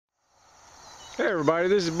Hey everybody,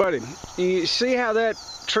 this is Buddy. You see how that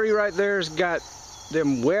tree right there's got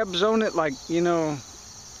them webs on it, like, you know,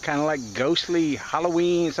 kind of like ghostly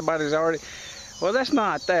Halloween, somebody's already... Well, that's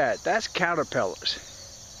not that. That's caterpillars.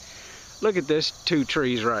 Look at this two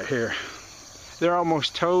trees right here. They're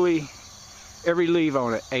almost totally, every leaf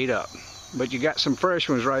on it ate up. But you got some fresh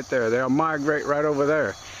ones right there. They'll migrate right over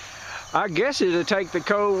there. I guess it'll take the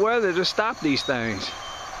cold weather to stop these things.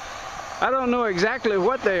 I don't know exactly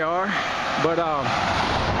what they are, but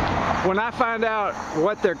when I find out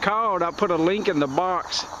what they're called, I'll put a link in the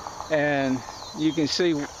box, and you can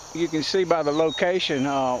see by the location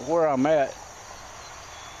where I'm at.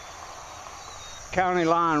 County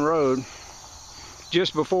Line Road,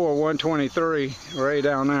 just before 123, right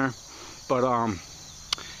down there. But I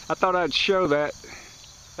thought I'd show that.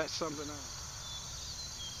 That's something else.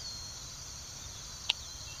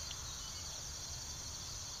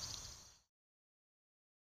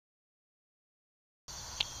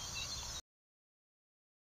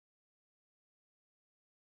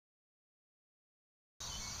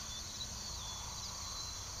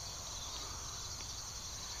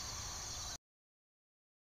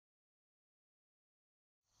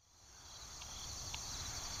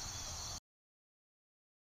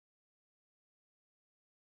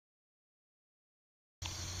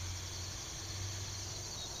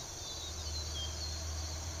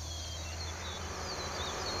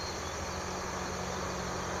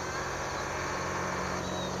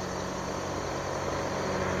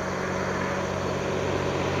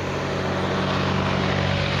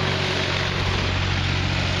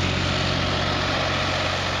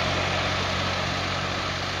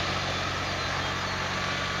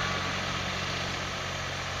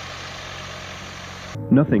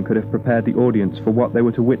 Nothing could have prepared the audience for what they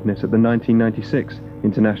were to witness at the 1996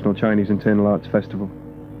 International Chinese Internal Arts Festival.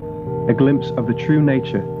 A glimpse of the true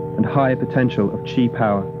nature and higher potential of Qi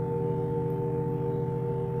power.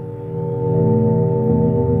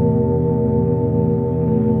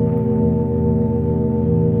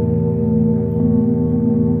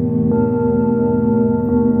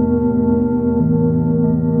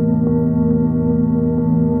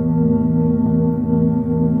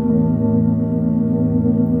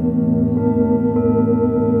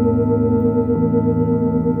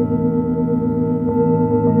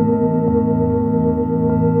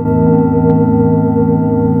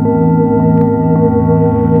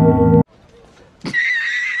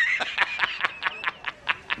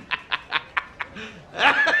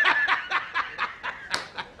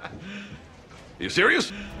 Are you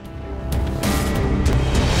serious?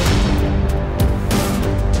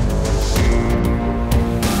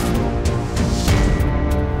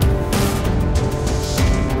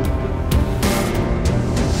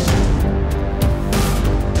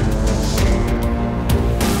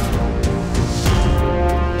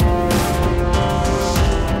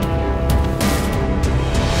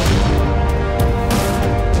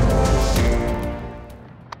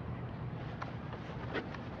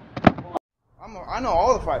 I know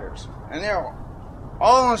all the fighters, and they're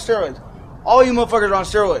all on steroids. All you motherfuckers are on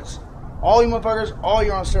steroids. All you motherfuckers, all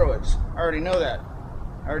you're on steroids. I already know that.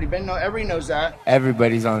 Everybody knows that.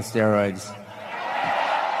 Everybody's on steroids.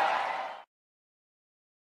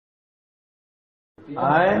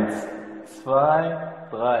 1, 2,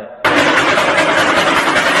 3.